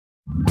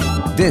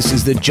This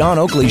is the John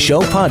Oakley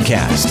Show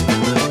podcast.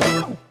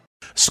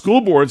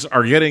 School boards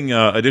are getting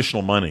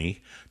additional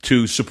money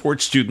to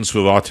support students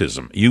with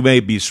autism. You may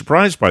be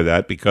surprised by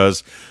that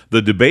because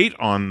the debate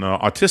on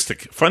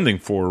autistic funding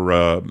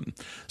for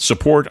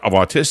support of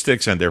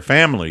autistics and their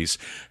families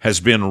has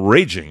been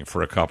raging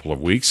for a couple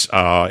of weeks,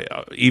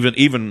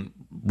 even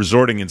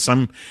resorting in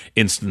some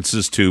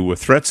instances to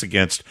threats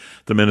against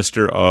the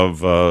Minister of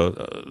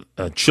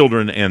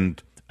Children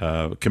and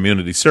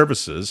Community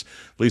Services,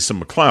 Lisa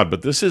MacLeod.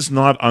 But this is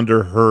not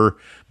under her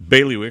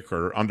bailiwick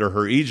or under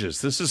her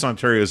aegis. This is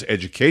Ontario's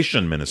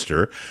Education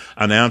Minister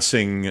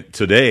announcing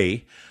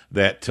today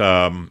that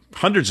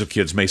hundreds of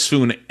kids may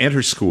soon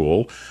enter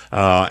school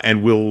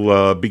and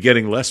will be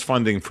getting less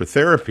funding for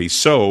therapy.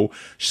 So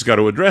she's got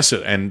to address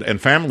it.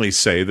 And families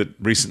say that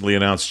recently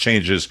announced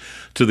changes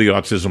to the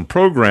autism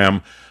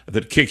program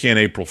that kick in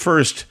April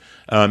 1st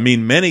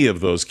mean many of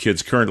those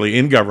kids currently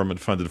in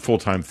government-funded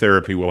full-time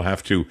therapy will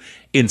have to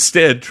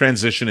instead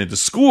transition into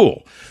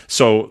school.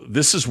 So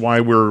this is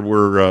why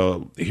we're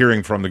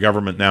hearing from the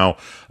government now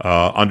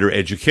under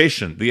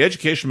education. The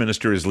education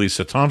minister is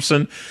Lisa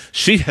Thompson.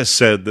 She has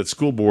said that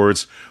school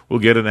boards will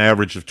get an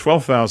average of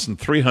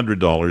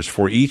 $12,300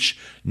 for each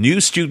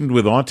new student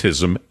with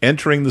autism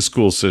entering the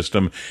school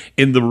system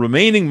in the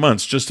remaining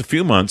months, just a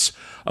few months,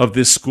 of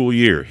this school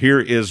year. Here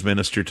is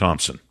Minister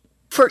Thompson.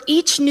 For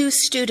each new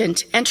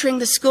student entering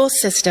the school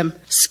system,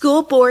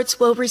 school boards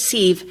will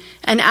receive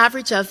an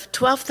average of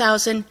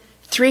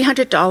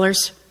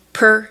 $12,300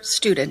 per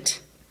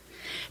student.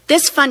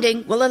 This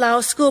funding will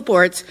allow school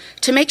boards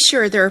to make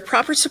sure there are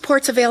proper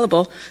supports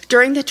available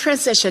during the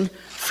transition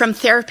from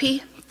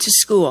therapy to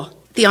school.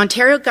 The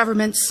Ontario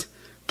government's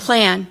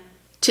plan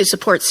to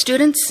support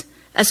students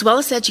as well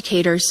as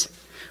educators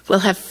will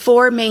have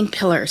four main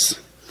pillars: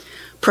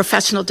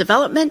 professional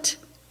development,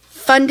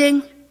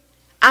 funding,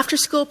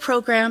 after-school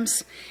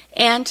programs,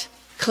 and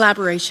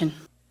collaboration.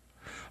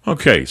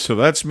 Okay, so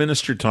that's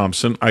Minister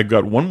Thompson. I've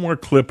got one more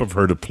clip of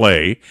her to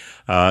play.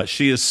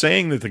 She is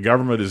saying that the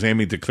government is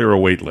aiming to clear a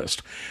wait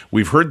list.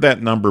 We've heard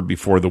that number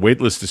before. The wait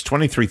list is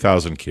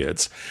 23,000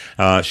 kids.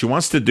 She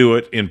wants to do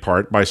it in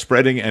part by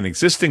spreading an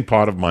existing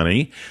pot of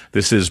money.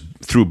 This is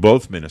through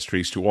both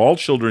ministries to all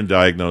children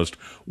diagnosed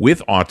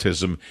with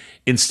autism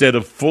instead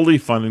of fully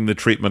funding the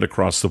treatment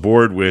across the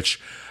board,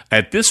 which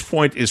at this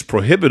point is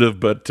prohibitive,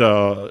 but,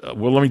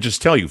 well, let me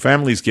just tell you,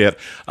 families get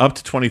up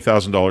to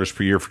 $20,000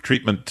 per year for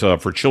treatment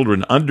for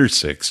children under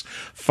 6,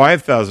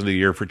 $5,000 a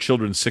year for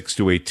children 6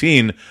 to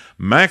 18,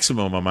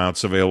 maximum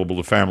amounts available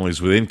to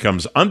families with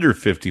incomes under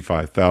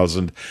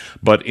 $55,000,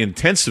 but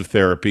intensive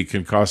therapy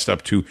can cost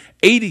up to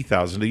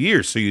 $80,000 a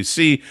year. So you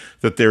see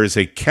that there is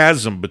a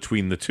chasm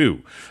between the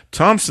two.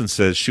 Thompson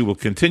says she will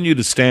continue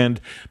to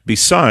stand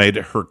beside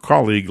her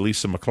colleague,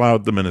 Lisa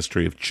MacLeod, the Minister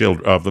of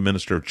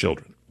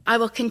Children. I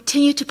will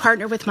continue to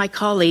partner with my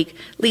colleague,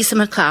 Lisa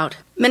MacLeod.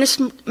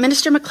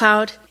 Minister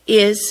MacLeod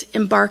is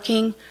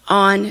embarking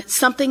on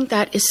something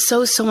that is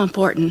so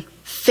important: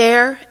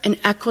 fair and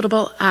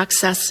equitable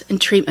access and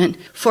treatment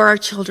for our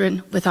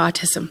children with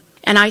autism.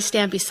 And I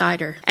stand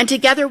beside her. And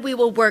together we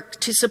will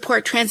work to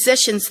support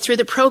transitions through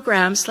the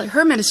programs that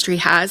her ministry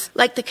has,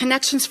 like the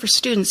Connections for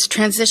Students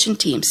transition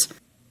teams.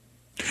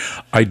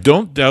 I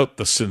don't doubt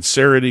the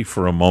sincerity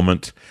for a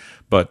moment,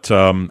 but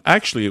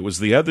actually it was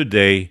the other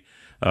day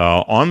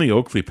on the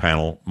Oakley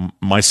panel,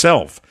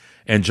 myself,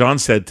 and John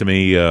said to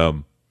me,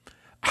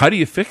 how do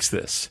you fix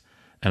this?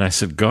 And I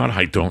said, God,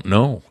 I don't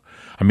know.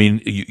 I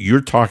mean, you're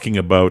talking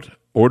about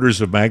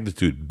orders of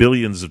magnitude,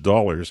 billions of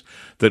dollars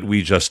that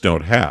we just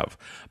don't have.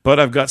 But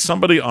I've got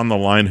somebody on the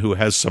line who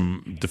has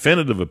some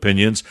definitive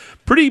opinions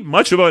pretty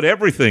much about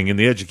everything in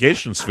the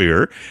education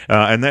sphere,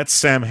 and that's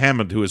Sam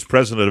Hammond, who is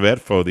president of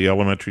ETFO, the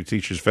Elementary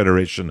Teachers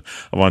Federation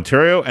of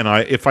Ontario. And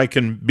if I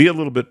can be a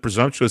little bit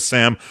presumptuous,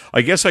 Sam,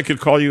 I guess I could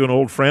call you an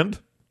old friend?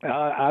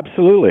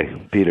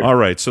 Absolutely, Peter. All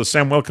right. So,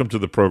 Sam, welcome to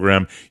the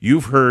program.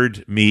 You've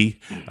heard me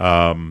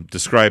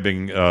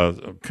describing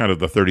kind of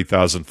the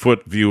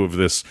 30,000-foot view of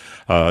this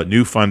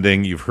new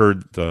funding. You've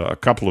heard a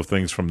couple of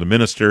things from the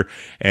minister,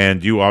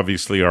 and you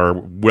obviously are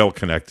well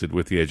connected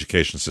with the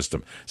education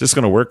system. Is this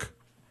going to work?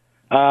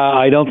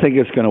 I don't think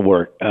it's going to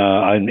work.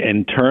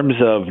 In terms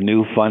of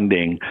new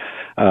funding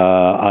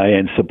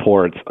and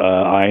supports,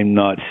 I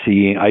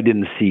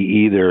didn't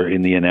see either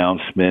in the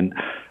announcement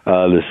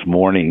this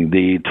morning.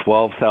 The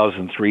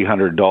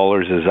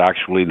 $12,300 is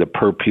actually the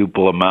per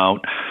pupil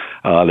amount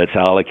that's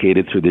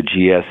allocated through the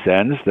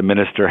GSNs. The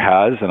minister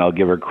has, and I'll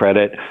give her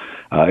credit,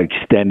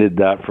 extended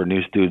that for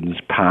new students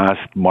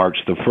past March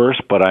the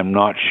 1st, but I'm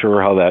not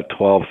sure how that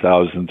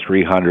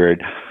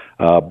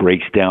 $12,300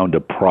 breaks down to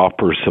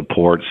proper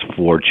supports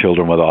for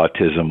children with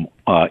autism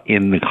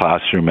in the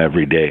classroom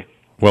every day.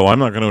 Well, I'm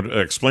not going to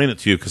explain it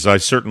to you because I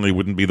certainly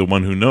wouldn't be the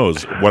one who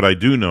knows. What I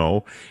do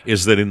know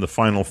is that in the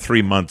final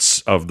 3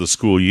 months of the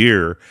school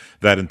year,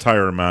 that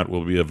entire amount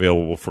will be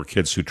available for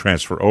kids who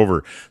transfer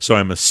over. So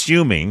I'm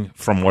assuming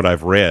from what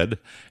I've read,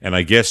 and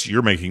I guess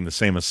you're making the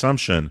same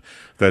assumption,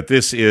 that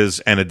this is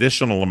an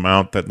additional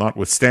amount that,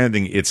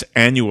 notwithstanding its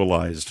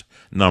annualized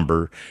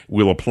number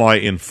will apply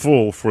in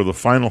full for the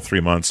final 3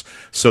 months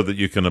so that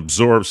you can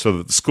absorb, so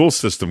that the school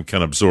system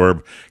can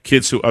absorb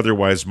kids who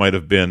otherwise might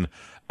have been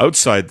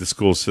outside the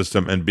school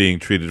system and being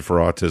treated for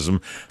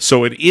autism.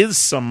 So it is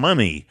some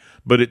money,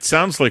 but it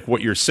sounds like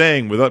what you're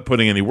saying, without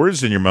putting any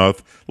words in your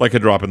mouth, like a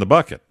drop in the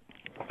bucket.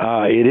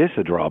 It is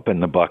a drop in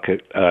the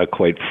bucket,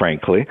 quite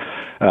frankly.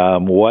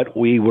 What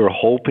we were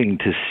hoping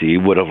to see,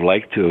 would have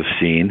liked to have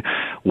seen,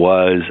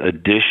 was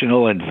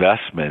additional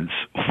investments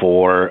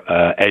for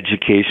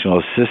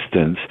educational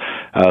assistants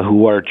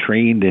who are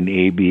trained in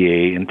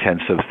ABA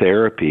intensive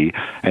therapy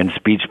and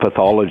speech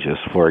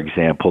pathologists, for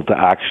example, to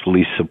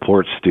actually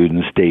support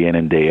students day in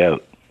and day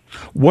out.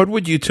 What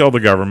would you tell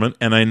the government,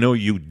 and I know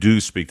you do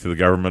speak to the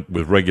government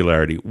with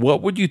regularity,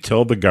 what would you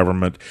tell the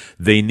government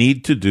they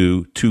need to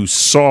do to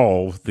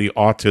solve the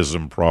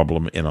autism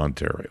problem in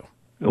Ontario?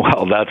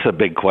 Well, that's a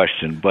big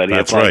question. But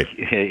that's right.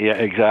 Yeah,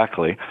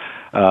 exactly.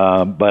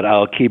 But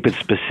I'll keep it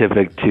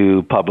specific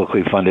to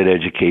publicly funded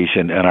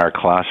education in our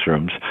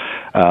classrooms.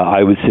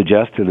 I would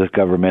suggest to this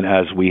government,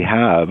 as we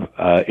have,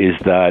 is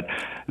that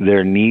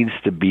there needs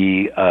to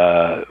be,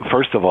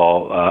 first of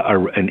all,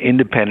 an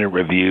independent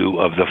review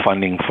of the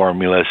funding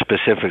formula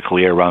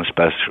specifically around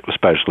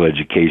special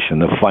education.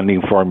 The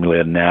funding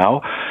formula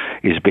now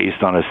is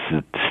based on a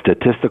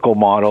statistical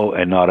model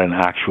and not an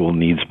actual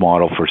needs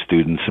model for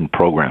students and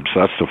programs.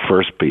 So that's the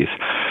first piece.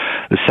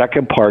 The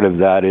second part of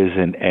that is,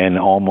 and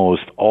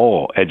almost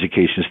all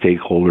education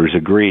stakeholders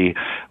agree,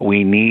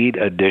 we need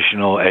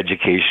additional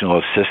educational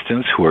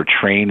assistants who are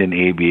trained in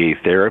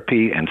ABA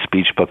therapy and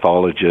speech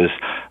pathologists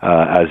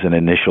as an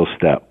initial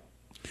step.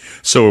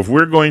 So if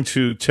we're going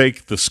to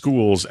take the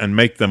schools and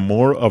make them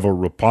more of a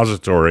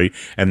repository,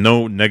 and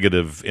no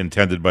negative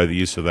intended by the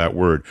use of that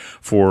word,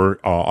 for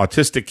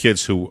autistic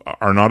kids who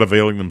are not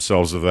availing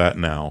themselves of that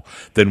now,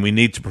 then we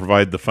need to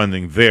provide the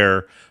funding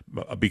there,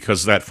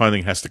 because that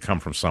funding has to come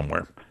from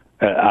somewhere.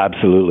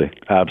 Absolutely.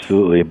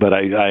 But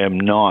I am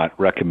not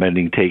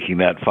recommending taking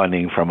that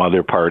funding from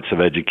other parts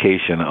of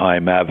education.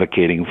 I'm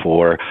advocating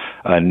for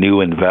a new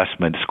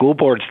investment. School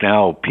boards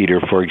now, Peter,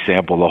 for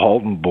example, the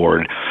Halton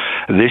Board,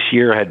 this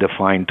year had to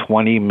find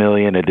 $20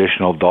 million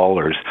additional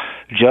dollars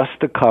just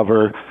to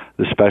cover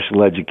the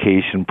special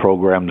education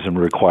programs and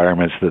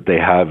requirements that they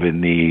have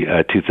in the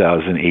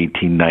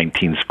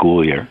 2018-19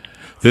 school year.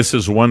 This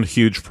is one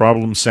huge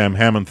problem. Sam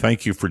Hammond,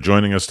 thank you for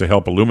joining us to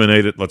help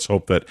illuminate it. Let's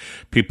hope that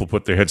people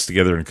put their heads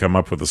together and come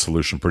up with a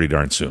solution pretty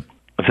darn soon.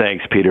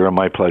 Thanks, Peter, and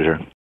my pleasure.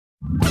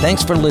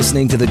 Thanks for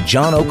listening to the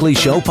John Oakley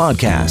Show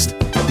podcast.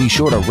 Be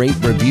sure to rate,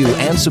 review,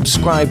 and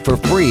subscribe for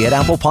free at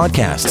Apple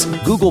Podcasts,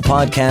 Google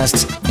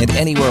Podcasts, and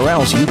anywhere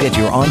else you get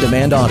your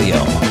on-demand audio.